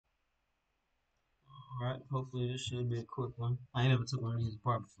Alright, hopefully this should be a quick one. I ain't never took one of these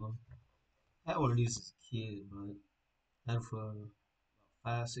apart before. I had one of these as a kid, but had it for about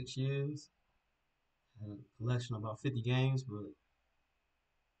 5, 6 years. Had a collection of about 50 games, but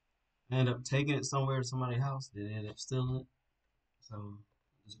I ended up taking it somewhere to somebody's house. They ended up stealing it. So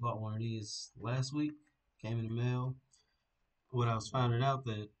I just bought one of these last week. Came in the mail. What I was finding out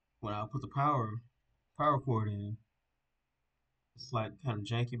that when I put the power cord in, it's like kind of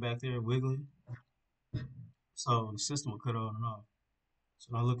janky back there, wiggling. So the system will cut on and off.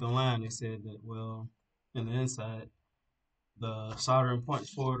 So when I looked online, they said that well, in the inside, the soldering points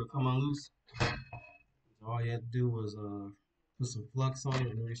for it to come unloose. So all you had to do was put some flux on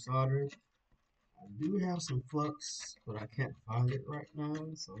it and resolder it. I do have some flux, but I can't find it right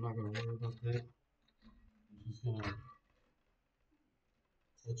now, so I'm not gonna worry about that. I'm just gonna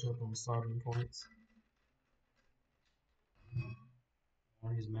touch up on the soldering points.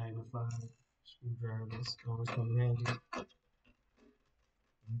 One of these magnified screwdrivers always come in handy.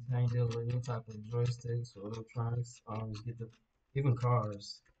 Anytime you deal with any type of joysticks or electronics, I always get the even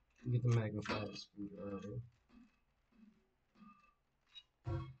cars, you get the magnified screwdriver.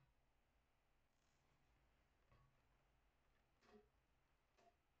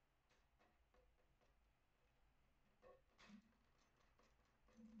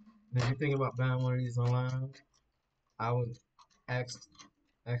 And if you're thinking about buying one of these online, I would ask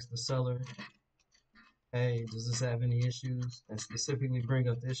ask the seller, hey, does this have any issues? And specifically bring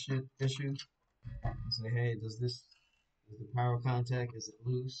up this issue. And say, hey, is the power contact, is it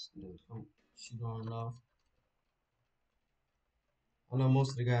loose? And then don't shoot on and off. I know most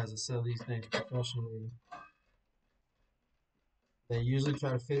of the guys that sell these things professionally, they usually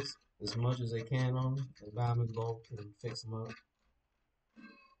try to fix as much as they can on them. They buy them in bulk and fix them up.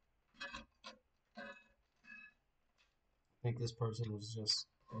 I think this person was just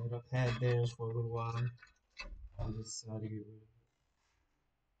had theirs for a little while and just decided to get rid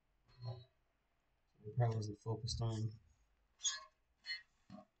of it. They probably wasn't focused on.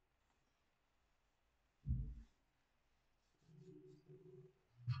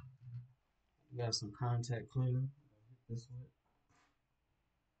 We got some contact cleaner. This way.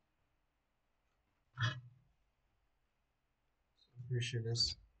 So I'm pretty sure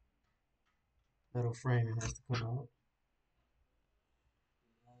this metal framing has to come out.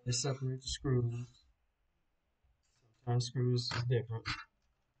 They separate the screws. Sometimes screws is different.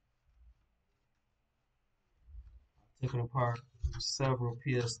 I've taken apart several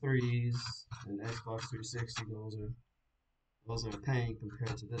PS3s and Xbox 360. Those are a pain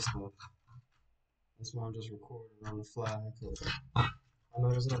compared to this stuff. That's why I'm just recording on the fly because I know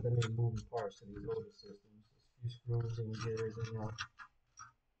there's not that many moving parts to these older systems. Just a few screws and you get everything out.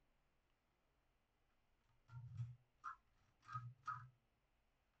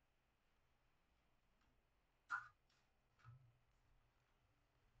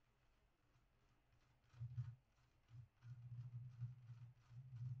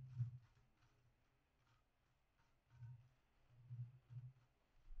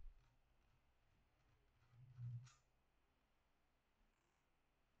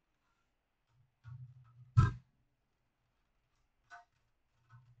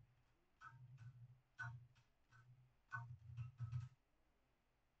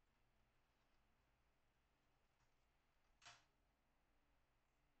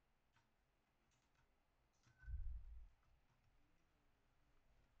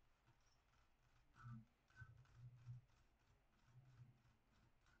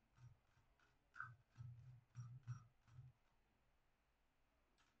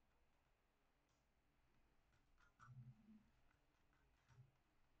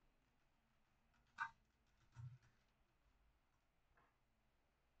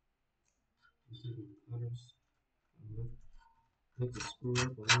 Just taking the cutters and lift the screw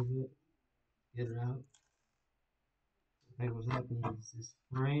up a little bit, get it out. I think what's happening is this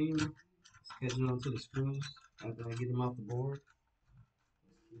frame is catching onto the screws after I get them off the board.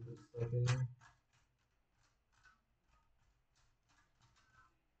 Let's keep it stuck in there.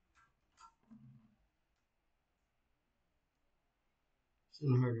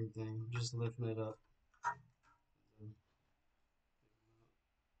 Shouldn't hurt anything, just lifting it up.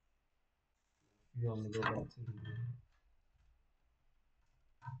 You want me to go back to the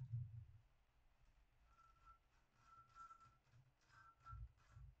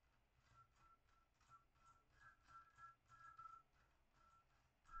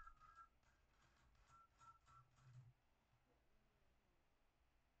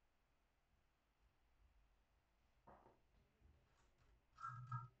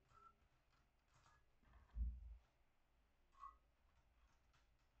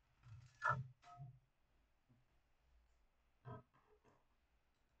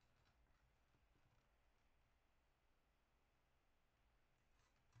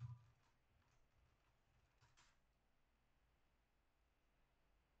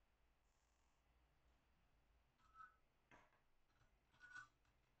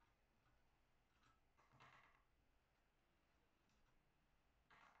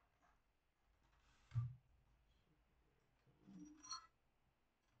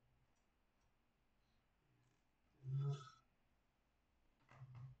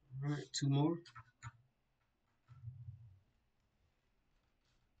two more.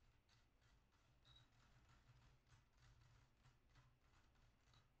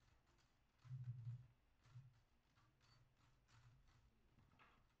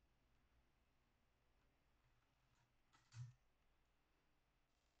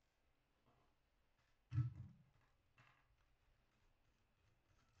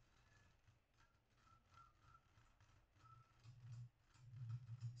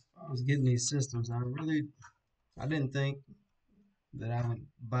 I was getting these systems. I didn't think that I would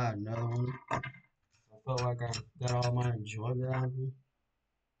buy another one. I felt like I got all my enjoyment out of them.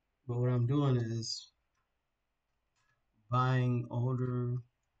 But what I'm doing is buying older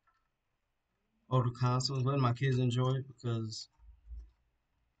consoles, letting my kids enjoy it because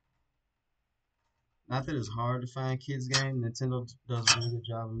not that it's hard to find kids games. Nintendo does a really good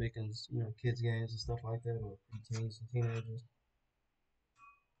job of making kids games and stuff like that, or preteens and teenagers.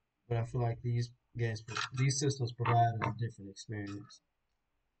 But I feel like these systems provide a different experience.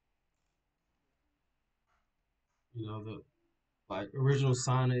 The like original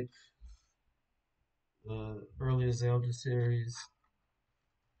Sonic, the earlier Zelda series,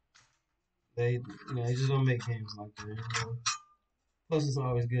 they just don't make games like that anymore. Plus, it's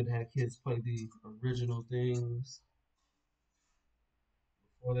always good to have kids play the original things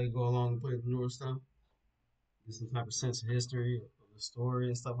before they go along and play the newer stuff. Get some type of sense of history, of the story,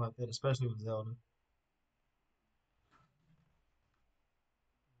 and stuff like that, especially with Zelda.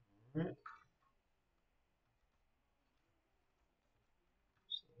 All right,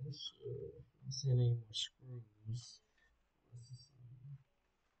 so let's see any more screws.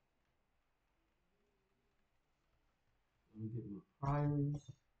 Let me get my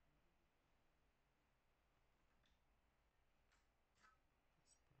pliers.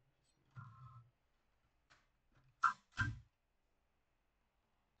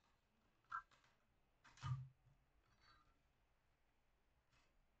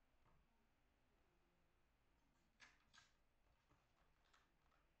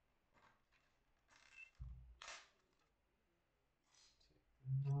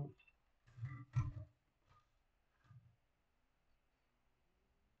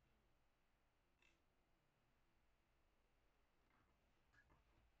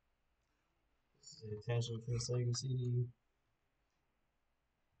 This is the attachment for the Sega CD.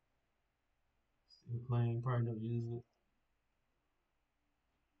 Still playing, probably never use it.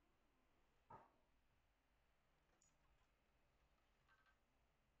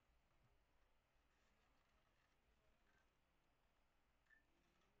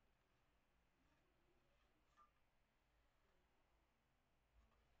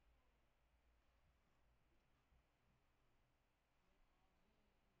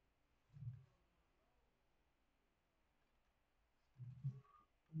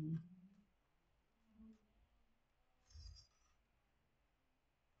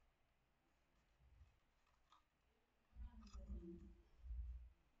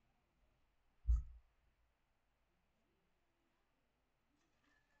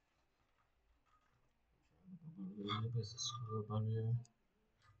 There's a screw up on here.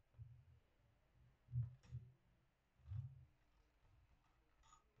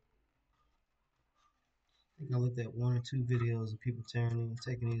 I think I looked at one or two videos of people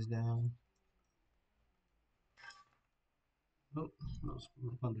taking these down. Nope, no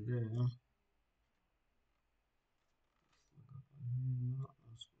screw up under there. Huh? No,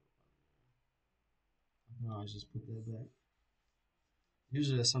 no screw up. No, I just put that back.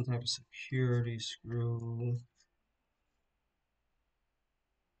 Usually there's some type of security screw.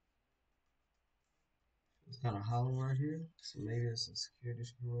 It's kind of hollow right here, so maybe it's a security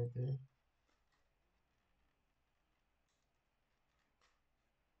screw right there.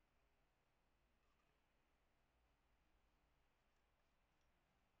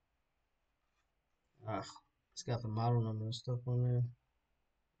 Ah, it's got the model number and stuff on there.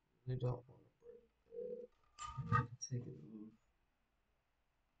 They don't want to break that. Take it off.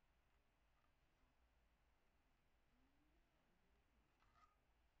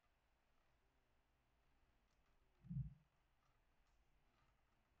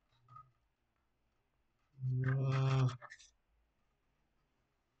 Uh,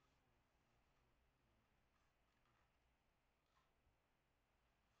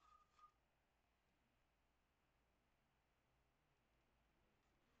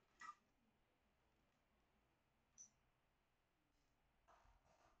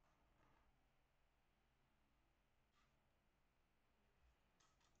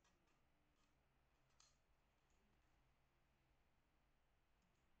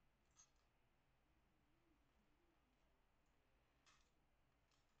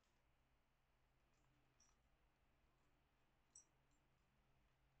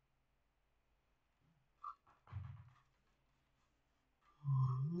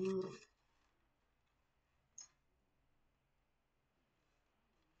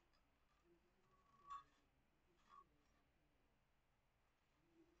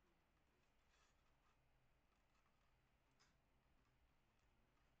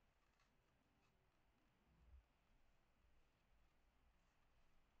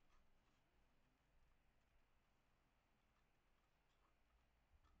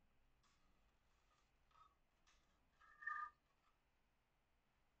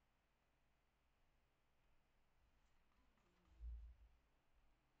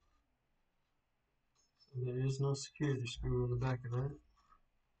 There is no security screw in the back of that.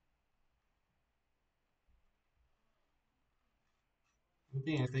 One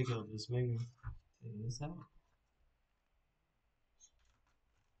thing I think of is maybe taking this out.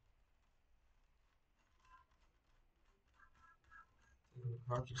 Taking the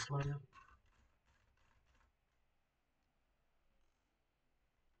cartridge slide out.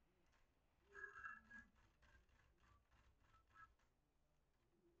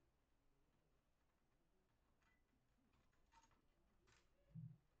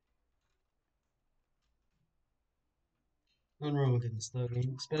 Nothing wrong with getting stuck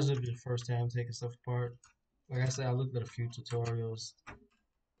in, especially if it's your first time taking stuff apart. Like I said, I looked at a few tutorials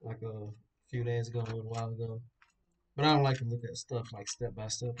like a few days ago, a little while ago. But I don't like to look at stuff like step by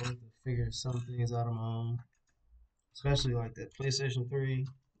step. I like to figure some things out on my own. Especially like that PlayStation 3,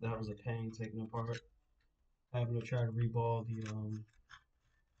 that was a pain taking apart. Having to try to reball the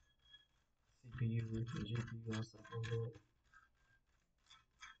CPU and GPU and stuff like that.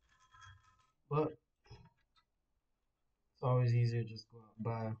 But it's always easier to just go out and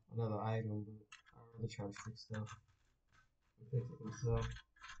buy another item. But I'd rather try to fix stuff and fix it myself.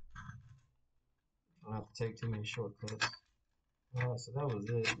 I don't have to take too many shortcuts. Alright, so that was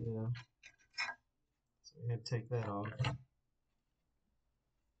it, yeah. So we had to take that off.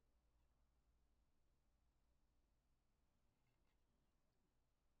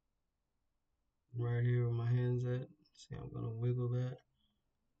 Right here where my hand's at. See, I'm gonna wiggle that.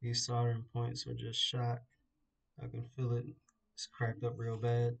 These soldering points are just shot. I can feel it. It's cracked up real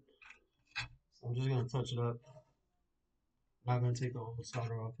bad. So I'm just gonna touch it up. Not gonna take the whole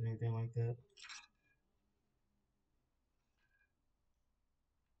solder off or anything like that.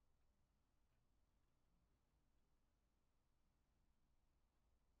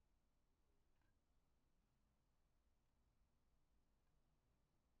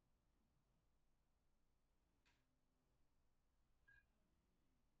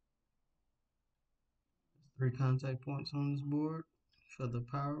 3 contact points on this board for the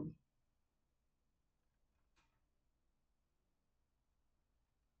power.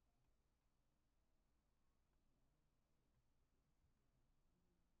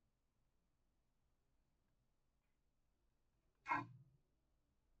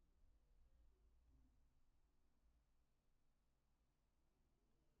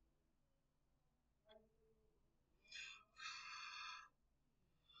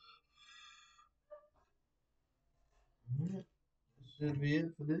 Alright, that should be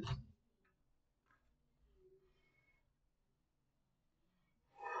it for this.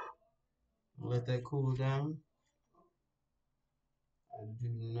 Let that cool down. I do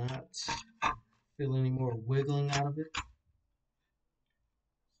not feel any more wiggling out of it. So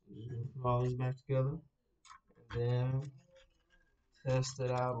just gonna put all this back together. And then test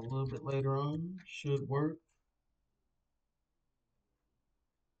it out a little bit later on. Should work.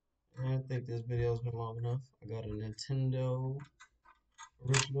 And I think this video's been long enough. I got a Nintendo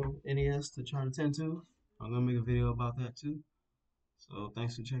original NES to try to tend to. I'm gonna make a video about that too. So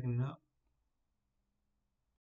thanks for checking it out.